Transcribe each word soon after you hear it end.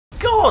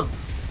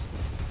mods?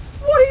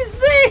 What is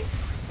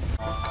this?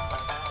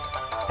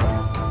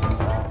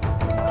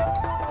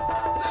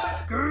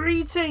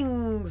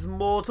 Greetings,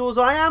 mortals.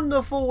 I am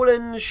the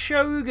Fallen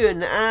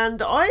Shogun,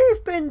 and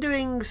I've been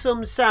doing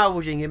some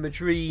salvaging in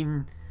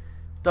between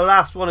the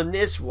last one and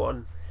this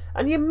one.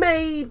 And you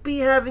may be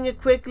having a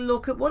quick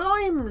look at what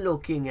I'm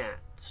looking at.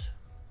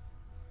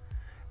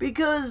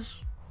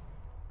 Because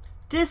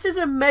this is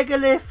a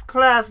Megalith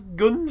class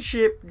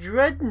gunship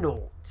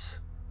dreadnought.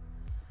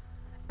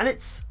 And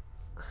it's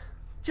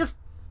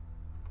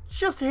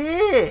just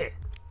here.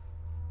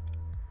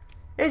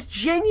 It's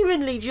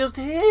genuinely just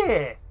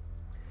here.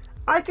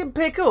 I can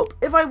pick up,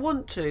 if I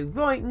want to,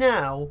 right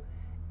now,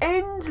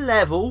 end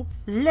level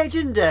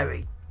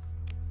legendary.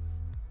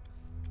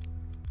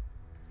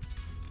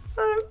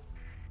 So,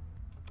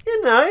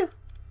 you know,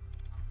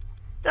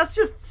 that's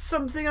just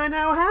something I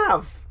now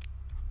have.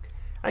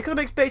 And because I'm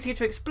expecting it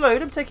to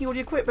explode, I'm taking all the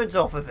equipment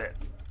off of it.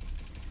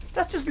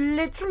 That's just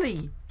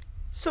literally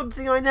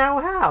something I now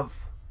have.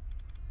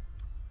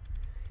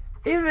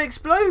 If it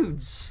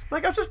explodes,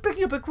 like I was just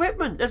picking up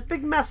equipment, there's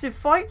big massive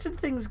fights and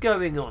things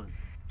going on.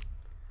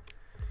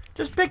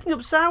 Just picking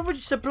up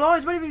salvage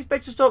supplies. Why do you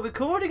expect to start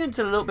recording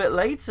until a little bit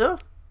later?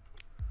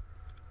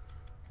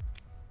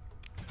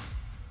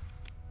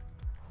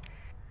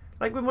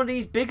 Like when one of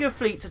these bigger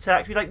fleets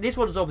attacks me, like this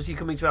one's obviously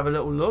coming to have a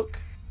little look.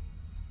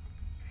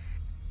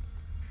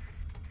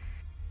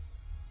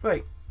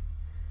 Right.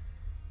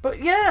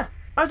 But yeah,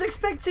 I was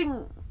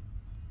expecting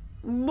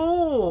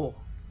more.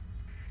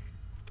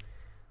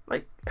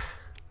 Like,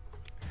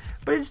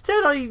 but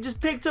instead I just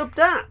picked up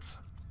that.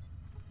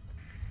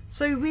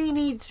 So we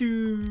need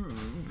to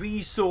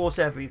resource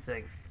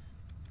everything.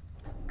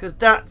 Because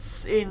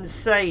that's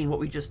insane what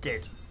we just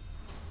did.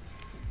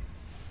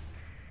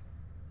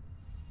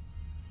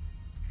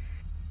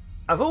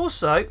 I've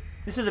also,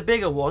 this is a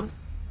bigger one,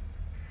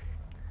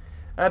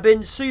 I've been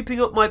souping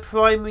up my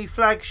primary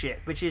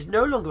flagship, which is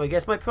no longer, I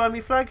guess, my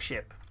primary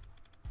flagship.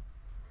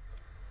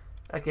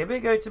 Okay, we're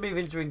going to move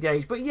into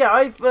engage. But yeah,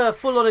 I've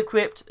full on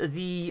equipped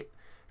the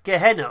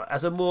Gehenna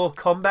as a more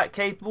combat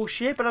capable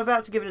ship, and I'm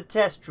about to give it a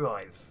test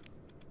drive.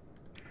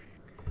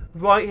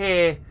 Right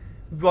here,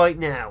 right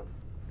now.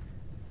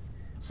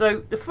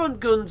 So the front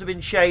guns have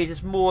been changed.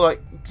 It's more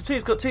like,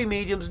 it's got two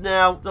mediums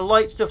now. The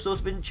light stuff's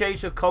also been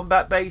changed to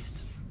combat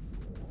based.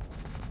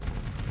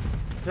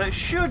 So it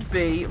should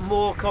be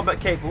more combat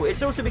capable.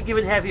 It's also been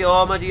given heavy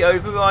armour. The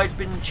override's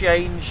been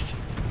changed.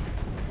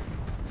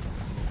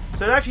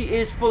 So it actually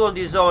is full on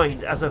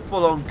designed as a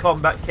full on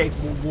combat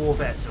capable war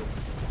vessel.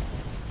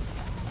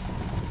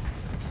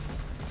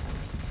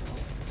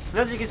 And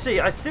as you can see,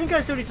 I think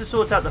I still need to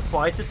sort out the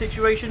fighter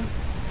situation.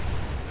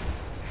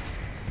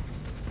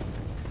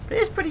 But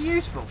it's pretty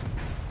useful.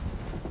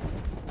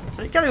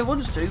 And it can, if it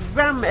wants to,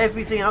 ram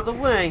everything out of the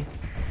way.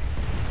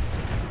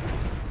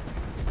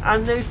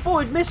 And those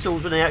forward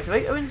missiles, when they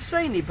activate, are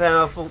insanely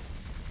powerful.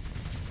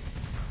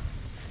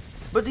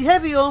 But the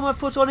heavy armour I've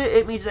put on it,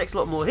 it means it takes a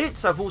lot more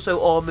hits. I've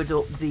also armoured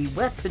up the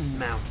weapon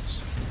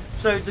mounts.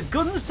 So the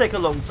guns take a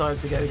long time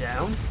to go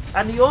down,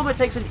 and the armour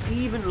takes an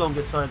even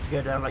longer time to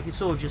go down, like you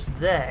saw just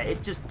there.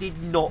 It just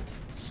did not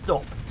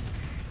stop.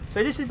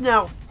 So this is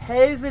now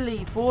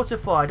heavily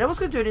fortified. I was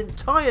going to do an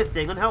entire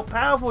thing on how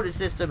powerful this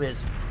system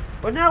is.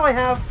 But now I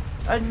have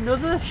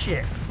another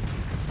ship.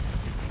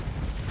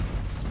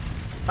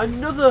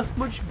 Another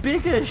much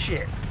bigger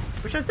ship,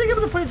 which I think I'm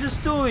going to put into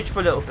storage for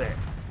a little bit.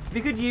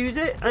 We could use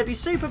it, and it'd be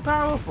super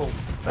powerful.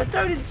 But I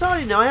don't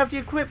entirely know I have the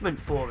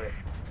equipment for it.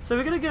 So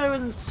we're going to go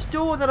and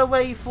store that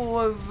away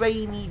for a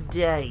rainy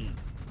day.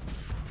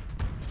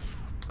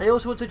 I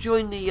also want to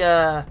join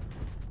the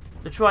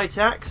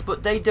Tritax,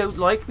 but they don't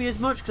like me as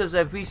much because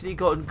they've recently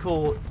gotten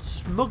caught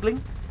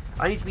smuggling.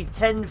 I need to be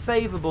 10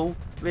 favourable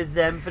with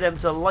them for them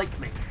to like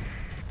me.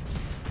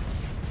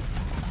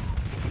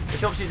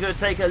 Which obviously is going to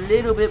take a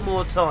little bit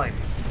more time.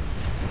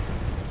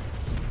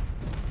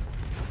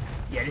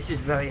 Yeah, this is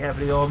very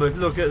heavily armoured.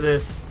 Look at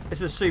this. This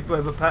was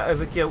super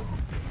overkill.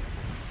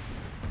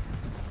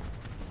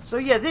 So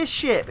yeah, this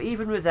ship,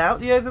 even without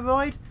the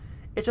override,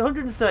 it's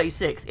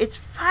 136. It's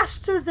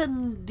faster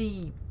than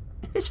the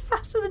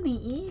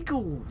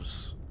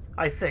Eagles,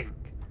 I think.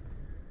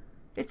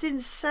 It's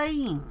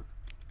insane.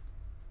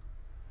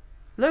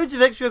 Loads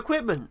of extra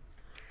equipment.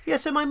 Yeah,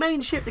 so my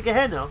main ship, the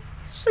Gehenna,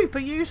 super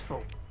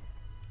useful.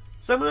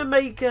 So I'm going to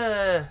make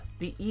the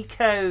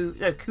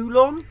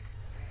Coulon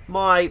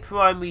my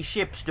primary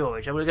ship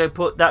storage. I'm going to go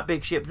put that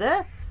big ship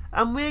there,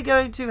 and we're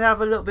going to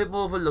have a little bit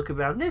more of a look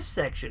around this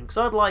section, because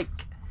I'd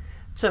like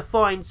to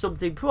find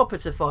something proper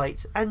to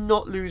fight and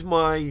not lose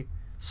my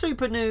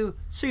super new,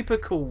 super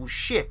cool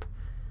ship,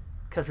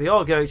 because we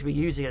are going to be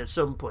using it at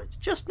some point.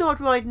 Just not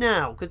right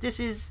now, because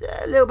this is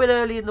a little bit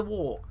early in the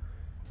war.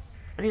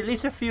 I need at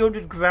least a few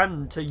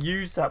 $100,000 to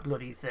use that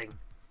bloody thing.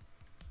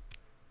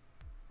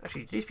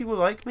 Actually, do these people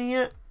like me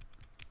yet?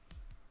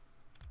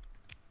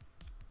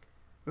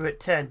 We're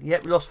at 10.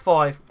 Yep, we lost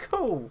 5.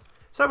 Cool.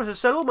 So I'm going to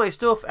sell all my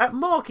stuff at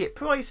market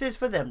prices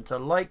for them to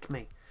like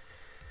me.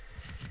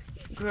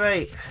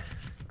 Great.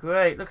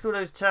 Great, look at all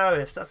those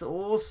tariffs. That's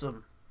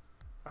awesome.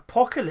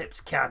 Apocalypse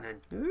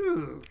cannon.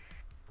 Ooh.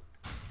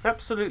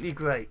 Absolutely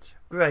great.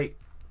 Great.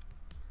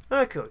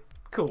 Okay,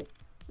 cool.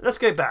 Let's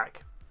go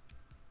back.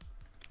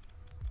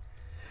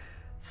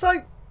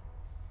 So,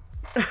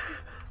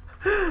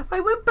 I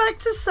went back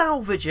to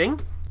salvaging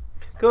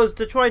because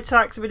the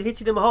Tritax have been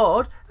hitting them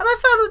hard, and I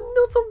found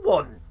another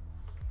one.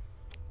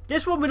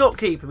 This one we're not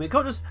keeping. We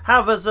can't just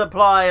have a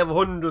supply of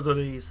hundreds of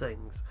these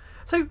things.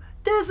 So,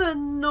 there's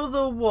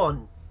another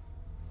one.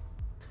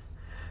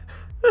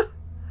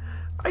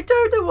 I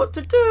don't know what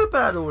to do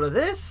about all of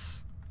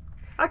this.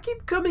 I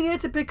keep coming here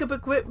to pick up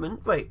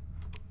equipment. Wait.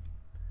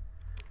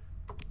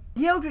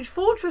 The Eldritch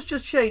Fortress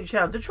just changed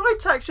hands. The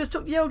Tritax just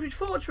took the Eldritch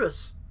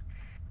Fortress.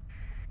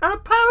 And a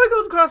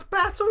Paragon class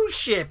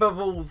battleship of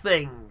all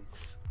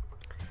things.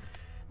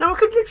 Now I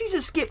could literally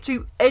just skip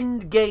to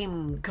end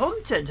game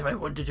content if I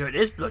wanted to at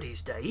this bloody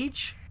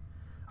stage.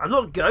 I'm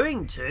not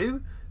going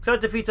to, because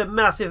I'd defeat a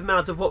massive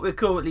amount of what we're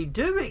currently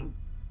doing.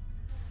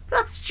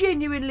 That's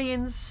genuinely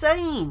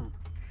insane.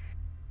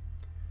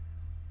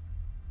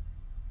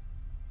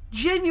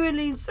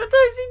 Genuinely insane.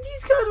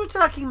 These guys were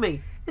attacking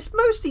me. It's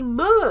mostly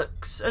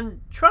mercs and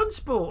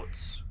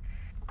transports.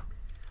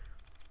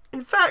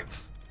 In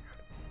fact,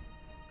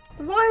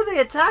 why are they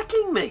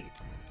attacking me?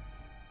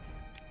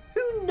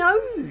 Who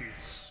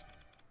knows?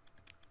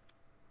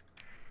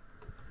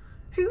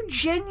 Who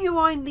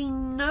genuinely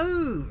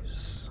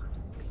knows?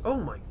 Oh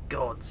my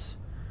gods.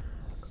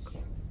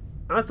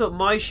 I thought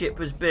my ship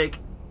was big.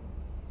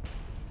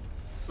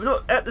 We're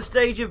not at the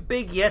stage of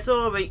big yet,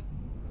 are we?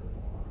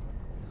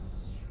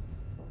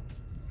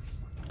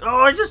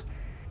 Oh,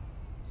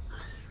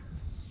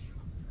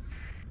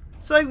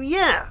 So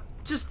yeah,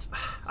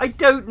 I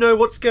don't know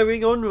what's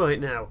going on right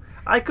now.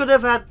 I could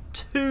have had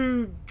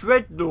 2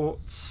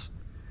 dreadnoughts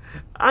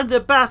and a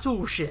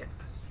battleship.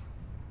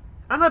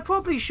 And I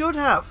probably should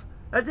have.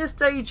 At this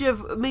stage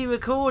of me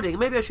recording,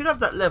 maybe I should have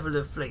that level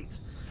of fleet.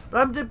 But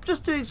I'm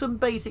just doing some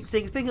basic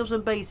things, picking up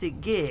some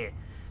basic gear.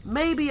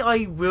 Maybe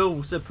I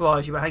will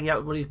surprise you by hanging out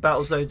with one of these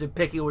battle zones and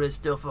picking all this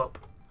stuff up.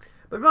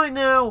 But right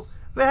now,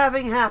 we're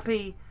having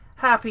happy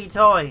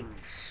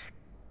times.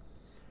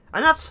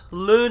 And that's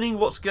learning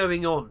what's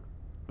going on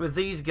with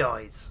these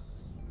guys.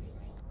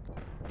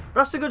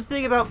 That's the good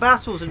thing about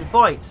battles and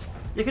fights.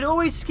 You can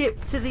always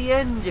skip to the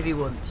end if you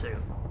want to. You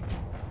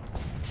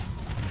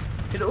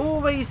can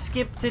always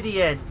skip to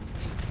the end.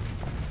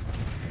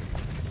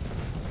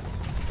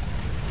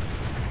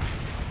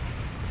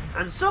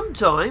 And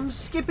sometimes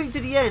skipping to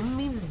the end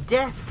means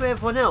death for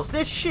everyone else.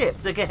 This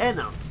ship, the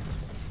Gehenna,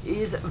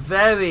 is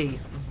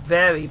very,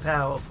 very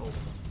powerful.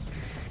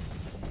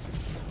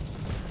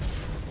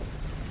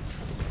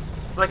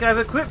 Like, I've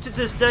equipped it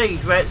to a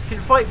stage where it can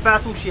fight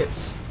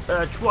battleships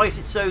twice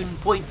its own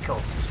point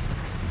cost.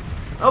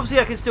 Obviously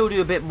I can still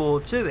do a bit more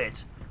to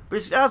it,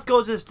 but it has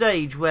got to a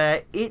stage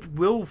where it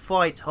will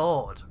fight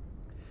hard.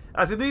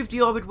 I've removed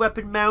the armoured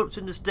weapon mounts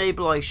and the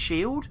stabilised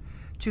shield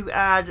to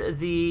add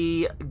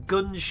the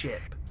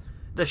gunship,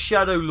 the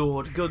Shadow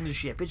Lord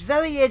gunship. It's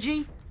very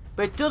edgy,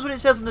 but it does what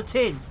it says on the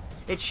tin.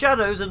 It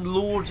shadows and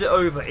lords it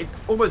over. It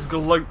almost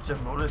gloats, if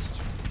I'm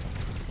honest.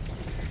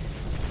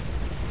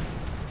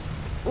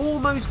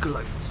 Almost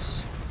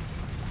gloats.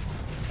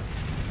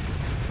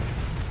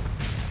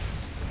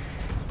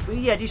 But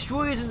yeah,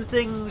 destroyers and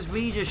things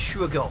we just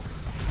shrug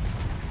off.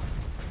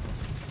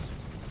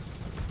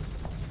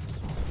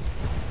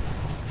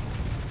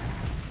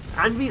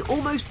 And we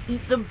almost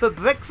eat them for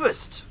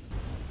breakfast.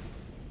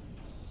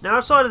 Now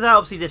outside of that,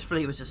 obviously this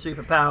fleet was just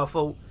super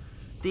powerful.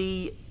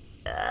 The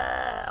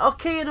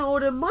Archean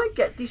order might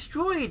get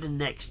destroyed in the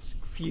next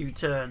few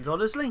turns,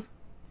 honestly.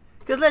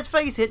 Because let's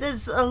face it,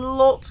 there's a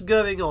lot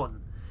going on.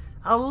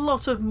 A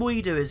lot of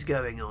moida is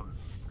going on.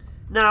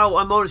 Now,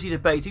 I'm honestly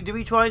debating, do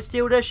we try and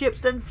steal their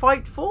ships, then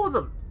fight for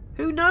them?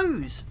 Who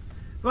knows?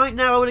 Right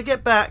now, I want to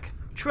get back,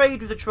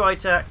 trade with the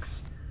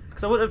Tritax,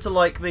 because I want them to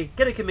like me,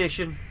 get a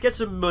commission, get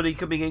some money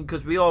coming in,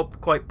 because we are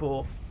quite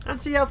poor,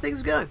 and see how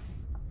things go.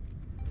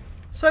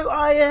 So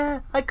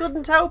I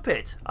couldn't help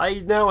it. I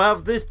now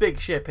have this big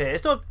ship here.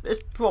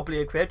 It's properly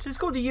equipped. It's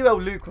called the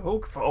UL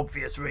Lucrehulk, for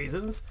obvious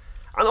reasons.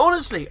 And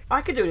honestly,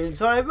 I could do an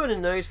entire run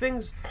in those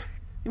things.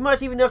 You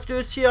might even have to do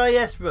a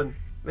CIS run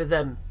with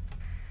them.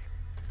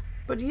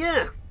 But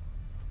yeah,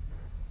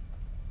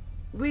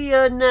 we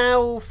are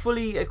now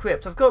fully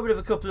equipped. I've got rid of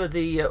a couple of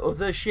the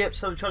other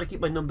ships. I'm trying to keep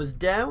my numbers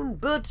down,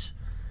 but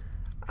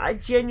I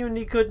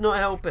genuinely could not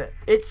help it.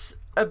 It's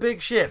a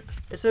big ship.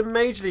 It's a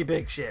majorly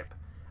big ship.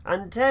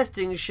 And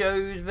testing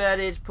shows that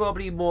it's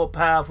probably more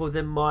powerful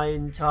than my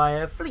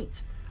entire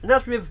fleet. And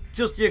that's with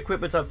just the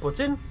equipment I've put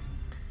in.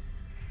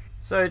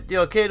 So the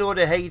Archean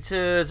Order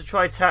haters, the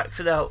Tritax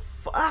it out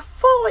 5?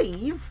 I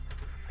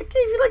gave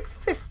you like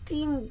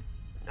 15.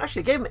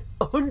 Actually, I gave them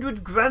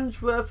 100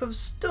 grand's worth of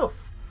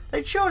stuff.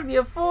 They charged me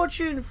a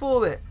fortune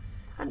for it.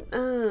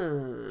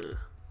 And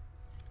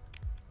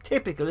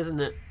typical,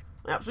 isn't it?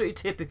 Absolutely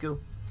typical.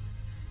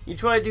 You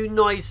try to do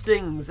nice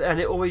things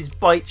and it always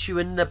bites you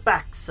in the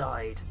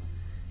backside.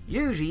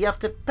 Usually you have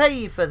to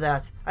pay for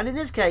that. And in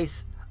this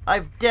case,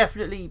 I've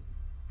definitely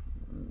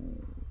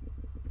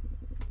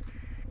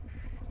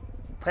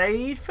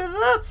paid for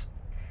that.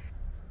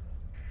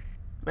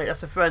 Mate,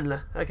 that's a friendly.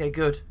 Okay,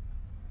 good.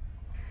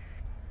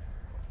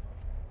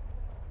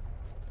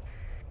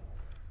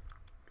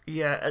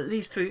 Yeah, at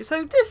least 3.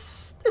 So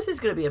this is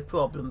going to be a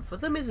problem for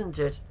them, isn't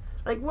it?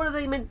 Like, what are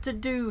they meant to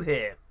do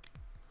here?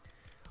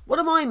 What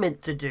am I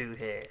meant to do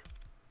here?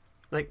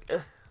 Like,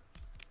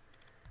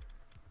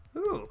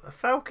 ooh, a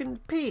Falcon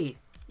P.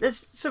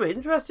 There's some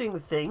interesting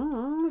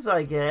things,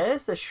 I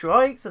guess. There's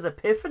Shrikes, there's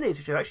Epiphanies,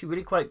 which are actually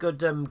really quite good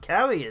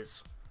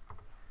carriers.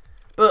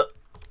 But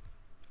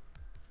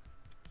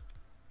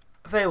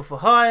available for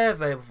hire,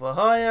 available for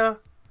hire.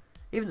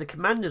 Even the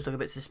commanders look a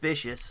bit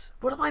suspicious.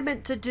 What am I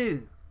meant to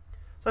do?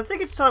 So I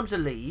think it's time to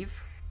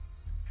leave.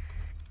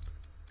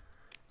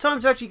 Time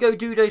to actually go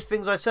do those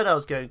things I said I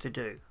was going to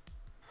do.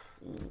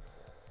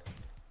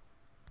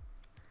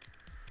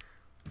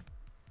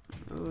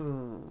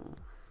 Ooh.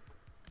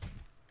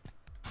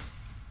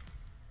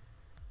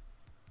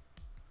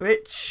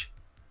 Which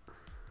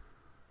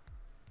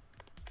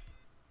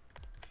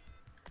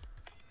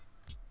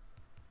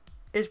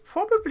is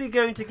probably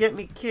going to get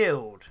me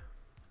killed.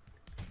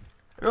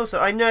 And also,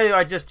 I know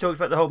I just talked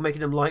about the whole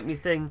making them like me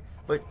thing,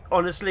 but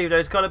honestly, with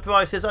those kind of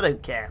prices, I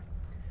don't care.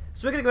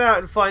 So we're going to go out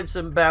and find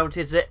some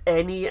bounties. Is there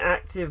any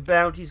active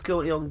bounties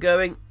currently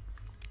ongoing?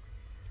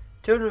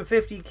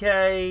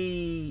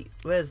 250k.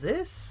 Where's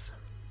this?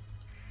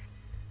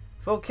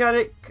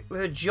 Volcanic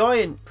with a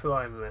giant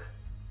primer.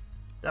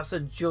 That's a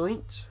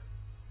joint.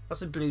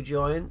 That's a blue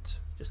giant.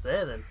 Just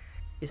there then.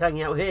 He's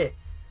hanging out here.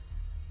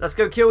 Let's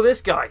go kill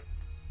this guy.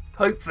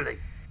 Hopefully.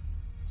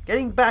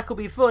 Getting back will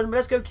be fun, but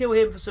let's go kill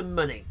him for some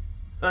money.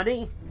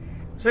 Money?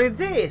 So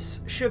this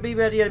should be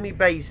where the enemy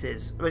base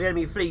is, where the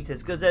enemy fleet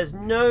is, because there's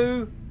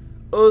no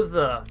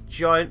other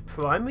giant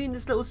primary in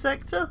this little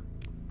sector.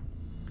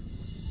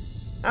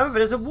 However,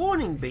 there's a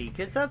warning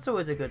beacon, so that's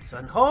always a good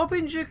sign.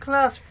 Harbinger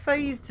class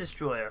phase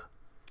destroyer.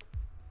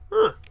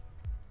 Huh.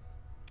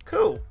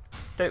 Cool.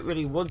 Don't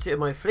really want it in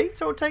my fleet,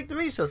 so I'll take the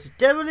resources.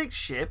 Derelict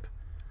ship.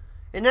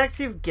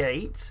 Inactive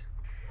gate.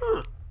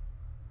 Huh.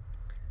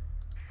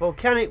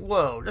 Volcanic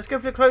world. Let's go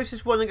for the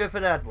closest one and go for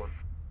that one.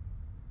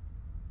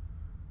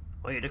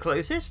 Are you the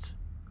closest?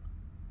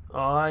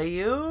 Are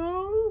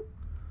you?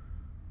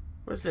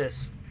 What's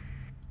this?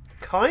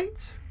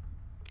 Kite?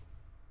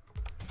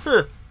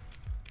 Huh.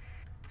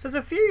 So there's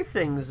a few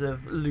things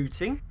of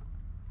looting.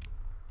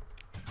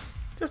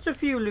 Just a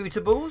few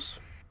lootables.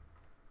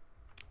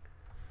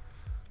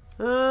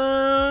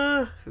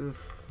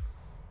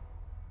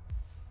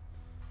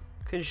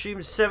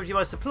 Consumes 70 of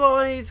my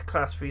supplies.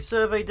 Class 3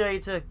 survey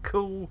data.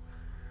 Cool.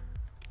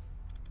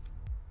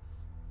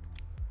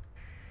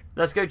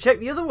 Let's go check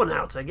the other one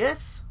out, I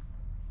guess.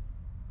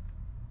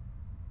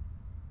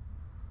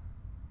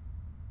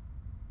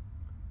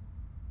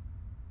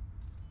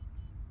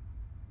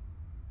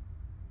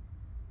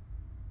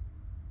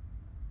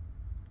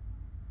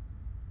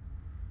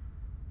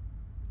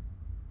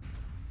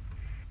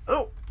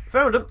 Oh,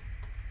 found him.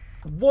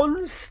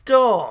 1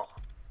 star.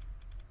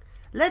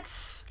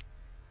 Let's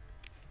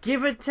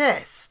give a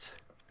test.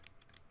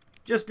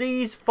 Just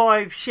these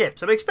 5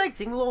 ships. I'm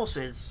expecting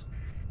losses.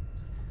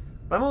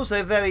 But I'm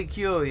also very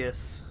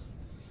curious.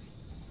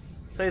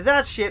 So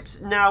that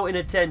ship's now in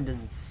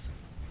attendance.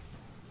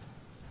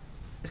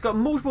 It's got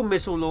multiple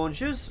missile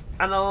launchers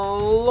and a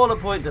lot of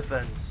point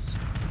defense.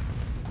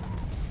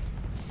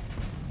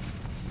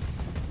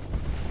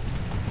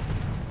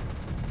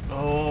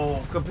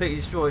 Oh, completely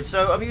destroyed.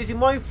 So I'm using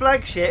my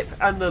flagship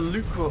and the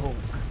Lucrehulk.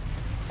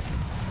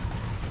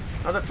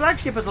 Now the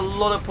flagship has a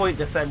lot of point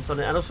defense on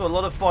it and also a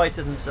lot of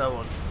fighters and so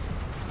on.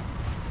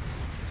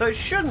 So it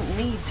shouldn't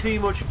need too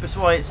much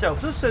by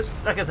itself. Also,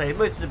 like I say,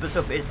 most of the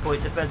stuff is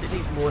point defense. It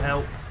needs more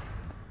help.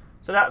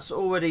 So that's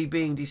already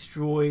being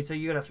destroyed. So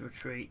you're going to have to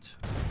retreat.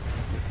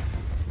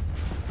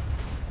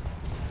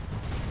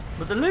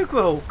 But the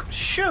Lucrehulk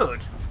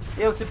should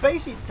be able to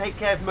basically take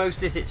care of most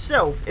of this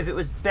itself if it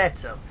was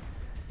better.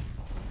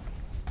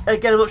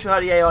 Again, I'm not sure how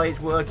the AI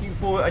is working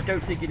for it. I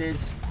don't think it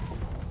is.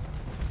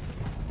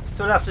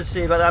 So we'll have to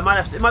see about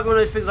that. It might be one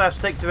of those things I have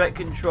to take direct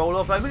control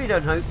of. I really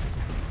don't hope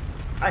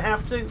I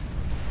have to.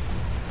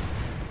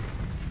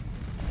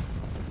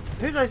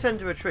 Who did I send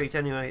to retreat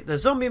anyway? The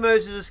zombie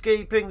Moses is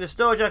escaping. The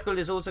Starjackal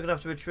is also going to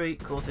have to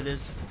retreat. Of course it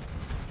is.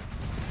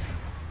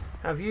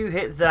 Have you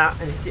hit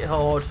that and hit it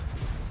hard?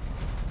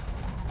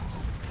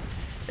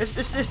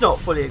 It's not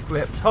fully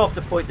equipped. Half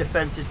the point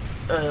defense is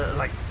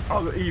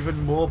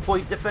even more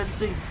point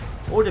defensy.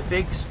 All the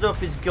big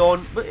stuff is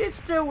gone, but it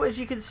still, as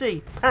you can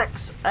see,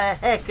 packs a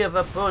heck of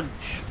a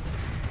punch.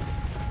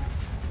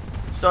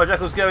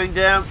 Starjackal's going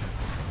down.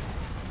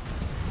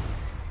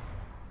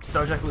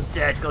 Starjackal's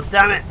dead. God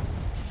damn it!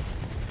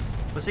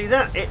 Well, see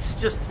that? It's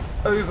just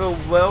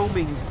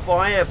overwhelming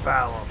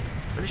firepower.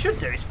 And it should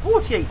do. It's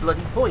 48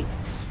 bloody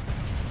points.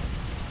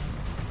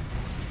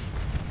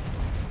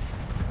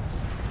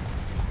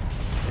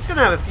 It's going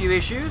to have a few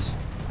issues.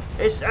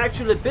 Its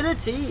actual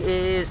ability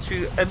is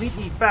to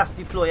immediately fast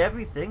deploy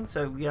everything.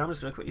 So, yeah, I'm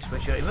just going to quickly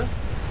switch over.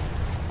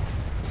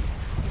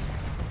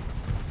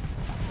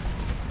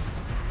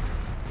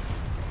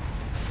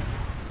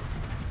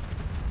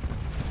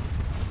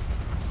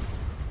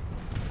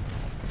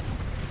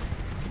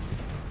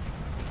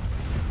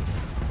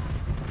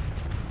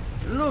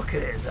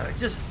 Look at it though, it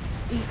just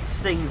eats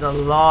things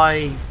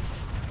alive.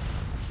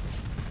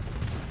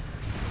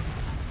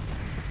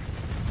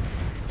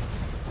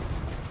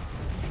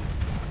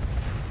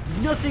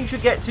 Nothing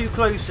should get too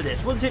close to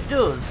this. Once it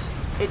does,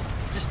 it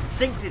just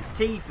sinks its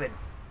teeth in.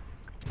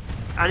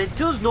 And it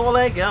does not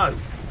let go.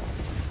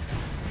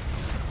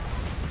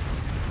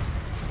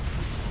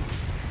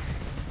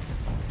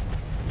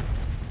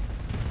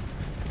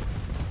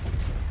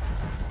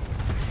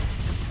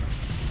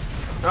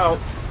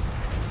 Oh,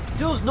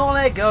 does not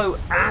let go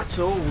at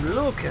all.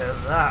 Look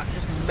at that,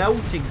 just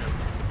melting them.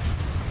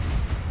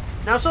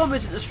 Now, Storm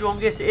isn't the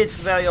strongest. It is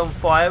very on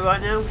fire right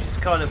now, which is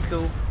kind of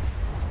cool.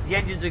 The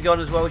engines are gone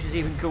as well, which is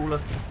even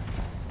cooler.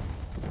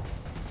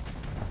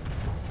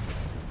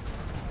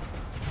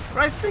 But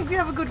I think we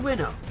have a good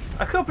winner.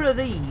 A couple of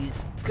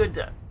these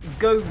could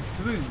go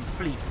through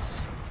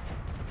fleets.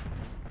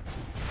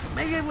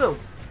 Maybe I will.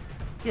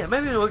 Yeah,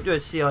 maybe I won't do a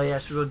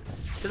CIS run.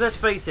 Because let's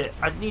face it,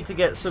 I'd need to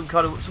get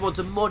someone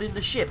to mod in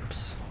the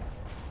ships.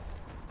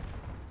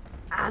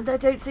 And I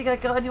don't think I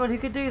got anyone who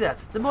could do that.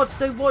 The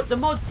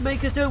mod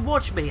makers don't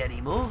watch me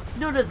anymore.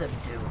 None of them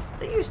do.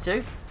 They used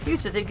to. They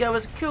used to think I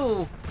was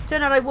cool.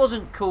 Turned out I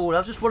wasn't cool. I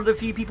was just one of the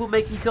few people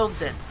making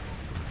content.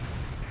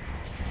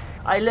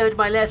 I learned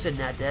my lesson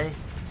that day.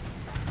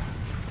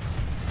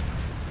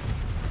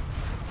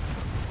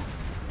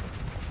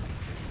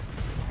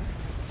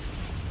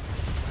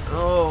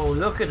 Oh,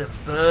 look at them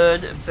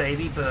burn,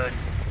 baby, burn.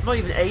 I'm not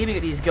even aiming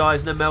at these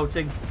guys and they're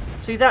melting.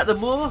 See that? The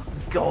more?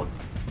 Gone.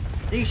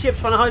 These ships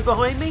trying to hide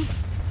behind me?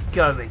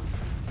 Going.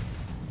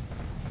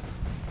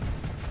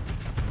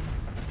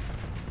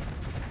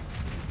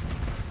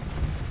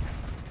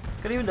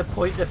 Not even the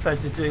point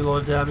defense is doing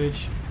more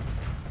damage.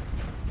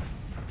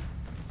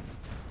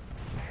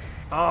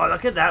 Oh,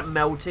 look at that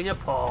melting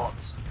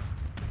apart.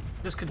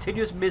 Just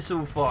continuous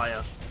missile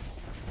fire.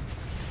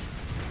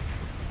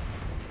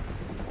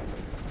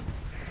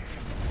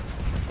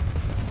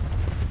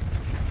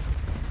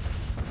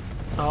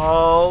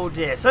 Oh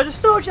dear. So the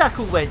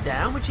Starjackal went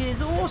down, which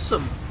is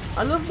awesome.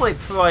 I love my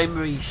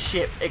primary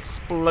ship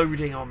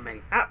exploding on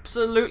me.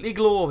 Absolutely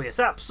glorious.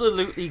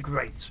 Absolutely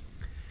great.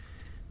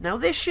 Now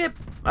this ship,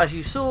 as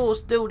you saw,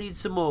 still needs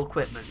some more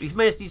equipment. We've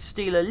managed to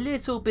steal a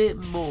little bit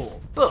more.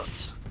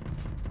 But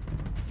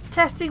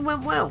testing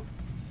went well.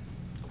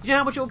 Do you know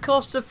how much it will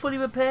cost to fully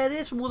repair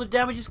this from all the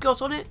damage it's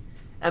got on it?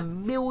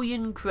 1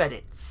 million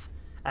credits.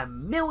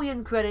 1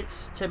 million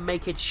credits to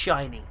make it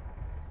shiny.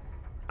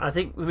 I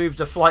think removes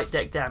the flight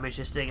deck damage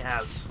this thing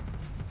has.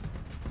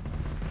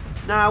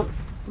 Now,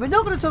 we're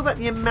not going to talk about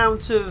the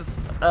amount of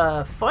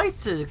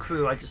fighter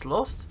crew I just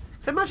lost.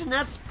 So imagine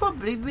that's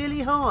probably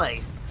really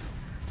high.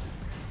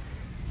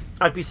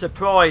 I'd be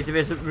surprised if it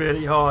isn't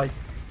really high.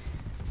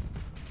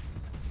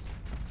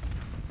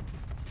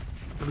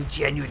 I'd be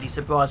genuinely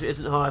surprised if it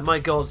isn't high. My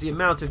God, the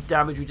amount of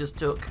damage we just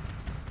took.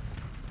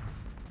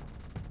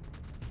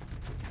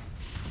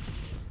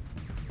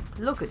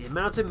 Look at the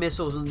amount of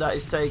missiles and that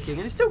is taking,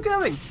 and it's still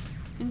going.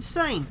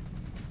 Insane.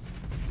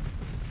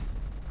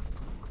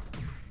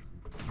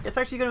 It's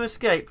actually going to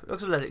escape.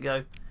 Looks to let it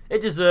go.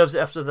 It deserves it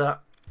after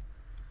that.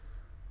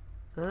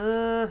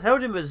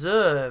 Held in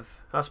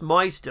reserve. That's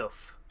my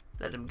stuff.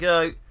 Let them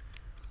go.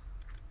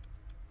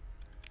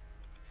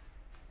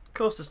 Of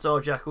course the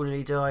Starjackal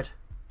nearly died.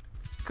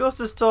 Of course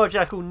the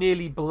Starjackal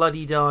nearly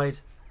bloody died.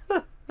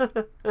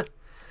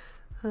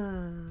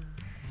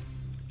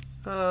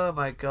 Oh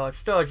my God,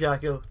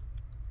 Starjackal.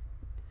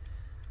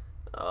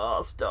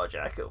 Oh,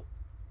 Starjackal.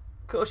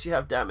 Of course you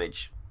have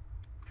damage.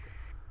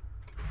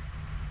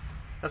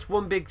 That's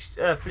one big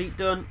fleet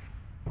done.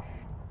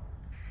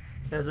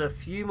 There's a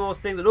few more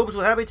things. An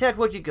orbital habitat,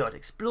 what you got?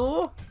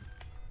 Explore.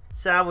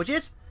 Salvage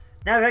it.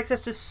 Now have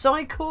access to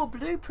Psychor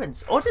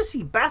blueprints.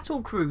 Odyssey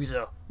battle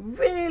cruiser.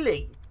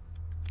 Really?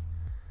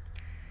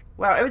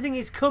 Wow, everything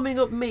is coming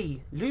up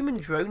me. Lumen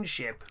drone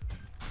ship.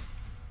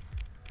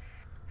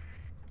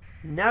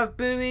 Nav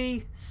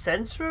buoy.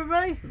 Sensor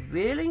array?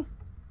 Really?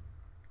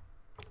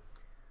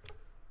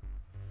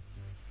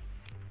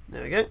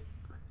 There we go.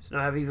 So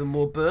now I have even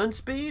more burn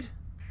speed.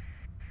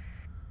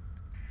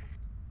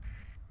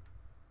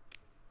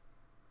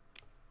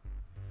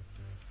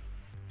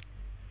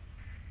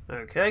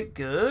 Okay,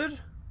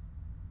 good.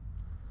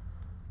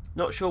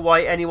 Not sure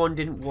why anyone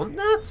didn't want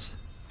that.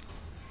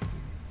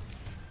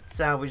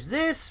 Salvage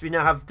this. We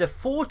now have the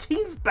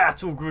 14th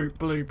battle group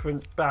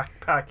blueprint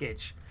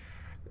package.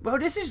 Well,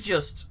 this is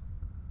just...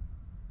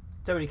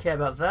 Don't really care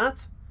about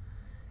that.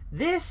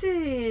 This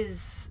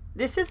is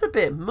a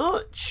bit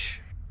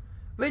much.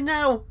 We're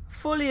now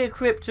fully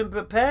equipped and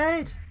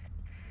prepared.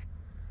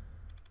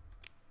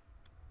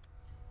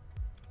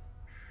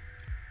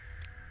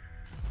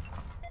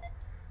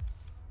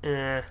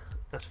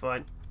 That's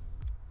fine.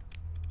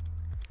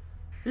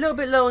 A little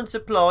bit low on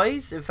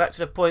supplies. In fact, to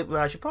the point where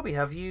I should probably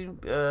have you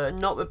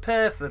not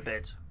repair for a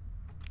bit.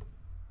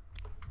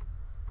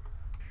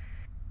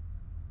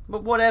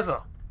 But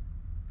whatever.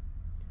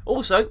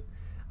 Also,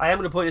 I am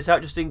going to point this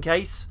out just in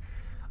case.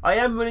 I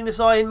am running this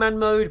Iron Man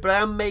mode, but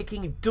I am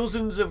making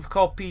dozens of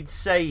copied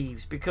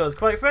saves because,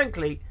 quite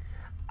frankly,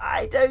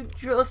 I don't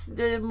trust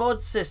the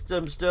mod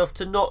system stuff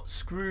to not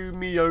screw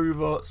me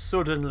over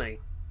suddenly.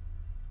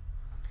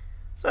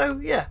 So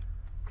yeah,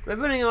 we're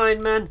running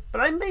Iron Man,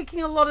 but I'm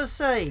making a lot of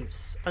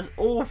saves. An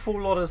awful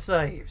lot of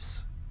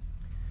saves.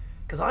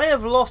 Because I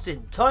have lost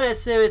entire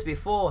series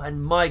before,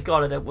 and my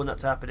god, I don't want that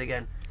to happen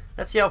again.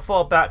 Let's see how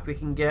far back we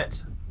can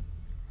get.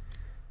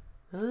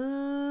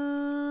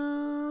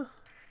 The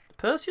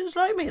Persians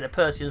like me? The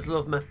Persians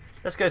love me.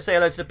 Let's go say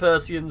hello to the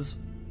Persians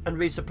and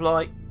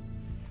resupply.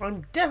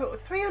 I'm definitely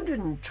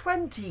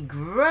 320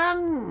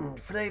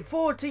 grand for the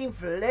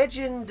 14th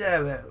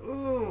legendary.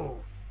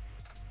 Ooh.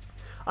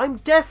 I'm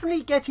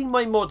definitely getting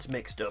my mods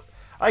mixed up.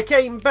 I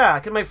came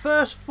back and my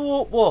first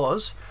thought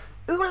was,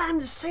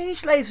 Ulan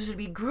siege lasers would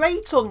be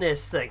great on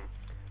this thing.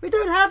 We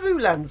don't have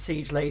Ulan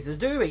siege lasers,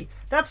 do we?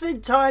 That's an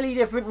entirely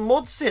different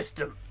mod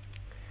system.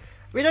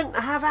 We don't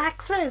have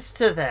access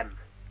to them.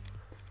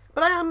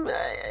 But I am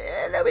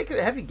a little bit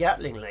heavy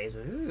Gatling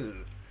laser.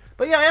 Ooh.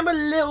 But yeah, I am a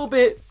little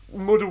bit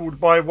muddled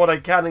by what I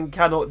can and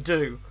cannot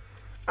do.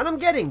 And I'm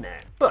getting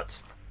there.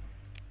 But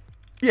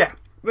yeah,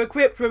 we're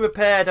equipped, we're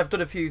repaired, I've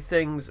done a few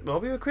things. Are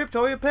we equipped,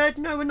 are we repaired?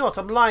 No, we're not.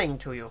 I'm lying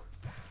to you.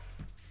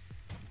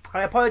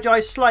 I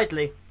apologise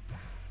slightly.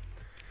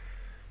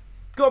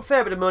 Got a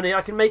fair bit of money.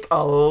 I can make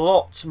a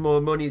lot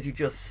more money, as you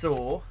just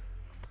saw.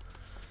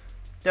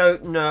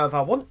 Don't know if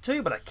I want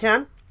to, but I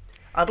can.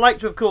 I'd like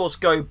to, of course,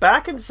 go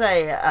back and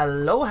say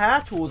aloha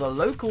to all the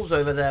locals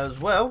over there as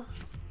well.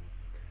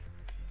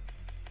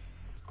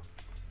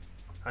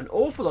 An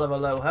awful lot of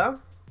aloha.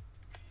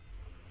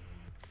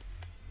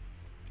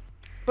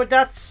 But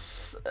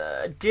that's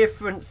a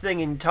different thing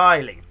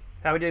entirely.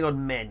 How are we doing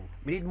on men?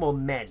 We need more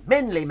men.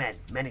 Manly men.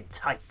 Men in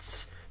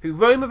tights. Who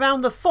roam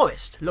around the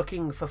forest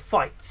looking for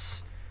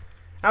fights.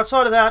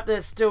 Outside of that,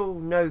 there's still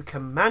no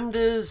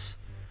commanders.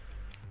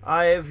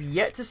 I have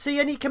yet to see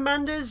any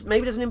commanders.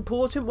 Maybe there's an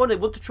important one. They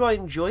want to try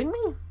and join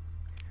me?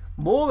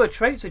 More a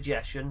trait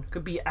suggestion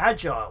could be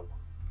agile.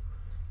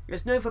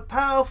 It's known for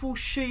powerful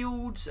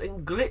shields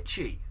and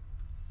glitchy.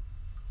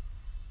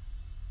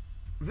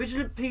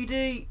 Vigilant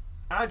PD,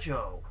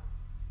 agile.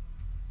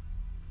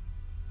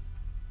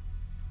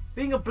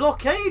 Being a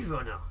blockade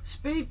runner.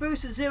 Speed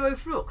boost at 0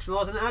 flux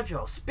rather than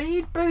agile.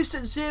 Speed boost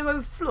at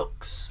 0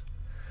 flux.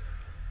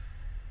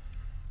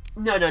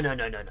 No.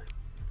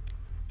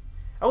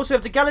 I also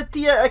have the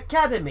Galatea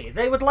Academy.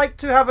 They would like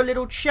to have a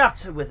little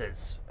chat with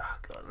us. Oh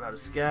god, allowed to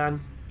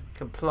scan.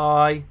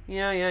 Comply.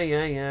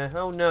 Yeah.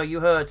 Oh no,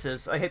 you hurt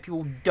us. I hope you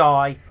all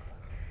die.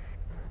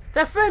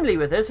 They're friendly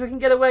with us, so we can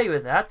get away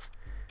with that.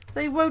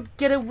 They won't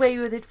get away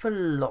with it for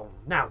long.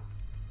 Now,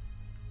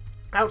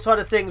 outside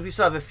of things, we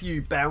still have a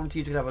few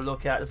bounties we can have a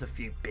look at. There's a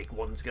few big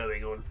ones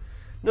going on.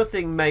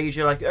 Nothing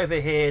major. Like over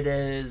here,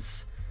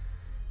 there's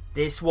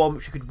this one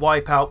which you could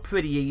wipe out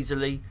pretty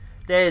easily.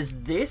 There's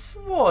this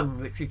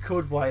one which you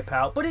could wipe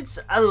out, but it's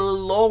a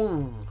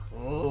long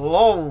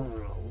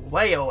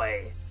way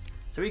away.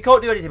 So we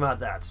can't do anything about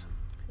that.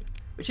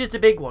 Which is the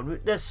big one.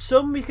 There's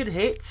some we could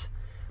hit,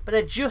 but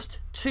they're just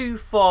too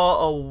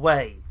far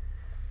away.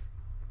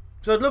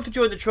 So I'd love to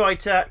join the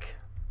Tritac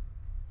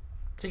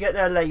to get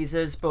their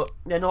lasers, but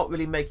they're not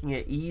really making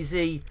it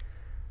easy.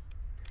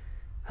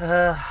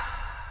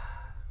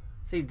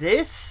 See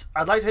this?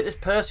 I'd like to hit this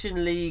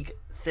Persian League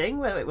thing.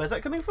 Where's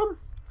that coming from?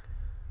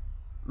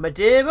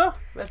 Madeira?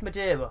 Where's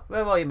Madeira?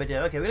 Where are you,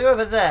 Madeira? Okay, we're going to go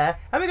over there,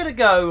 and we're going to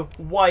go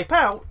wipe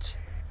out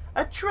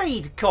a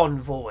trade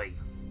convoy.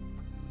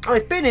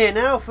 I've been here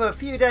now for a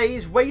few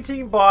days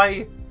waiting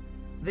by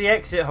the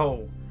exit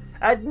hole.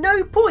 At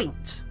no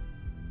point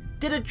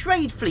did a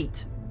trade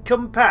fleet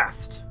come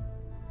past.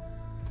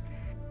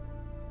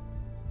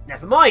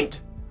 Never mind.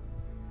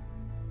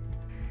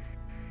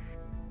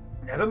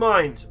 Never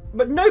mind.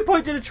 But no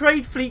point did a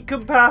trade fleet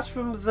come past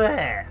from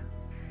there.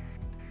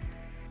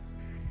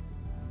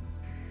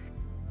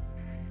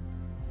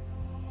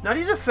 Now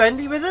these are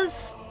friendly with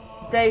us.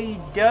 They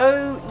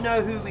don't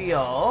know who we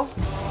are.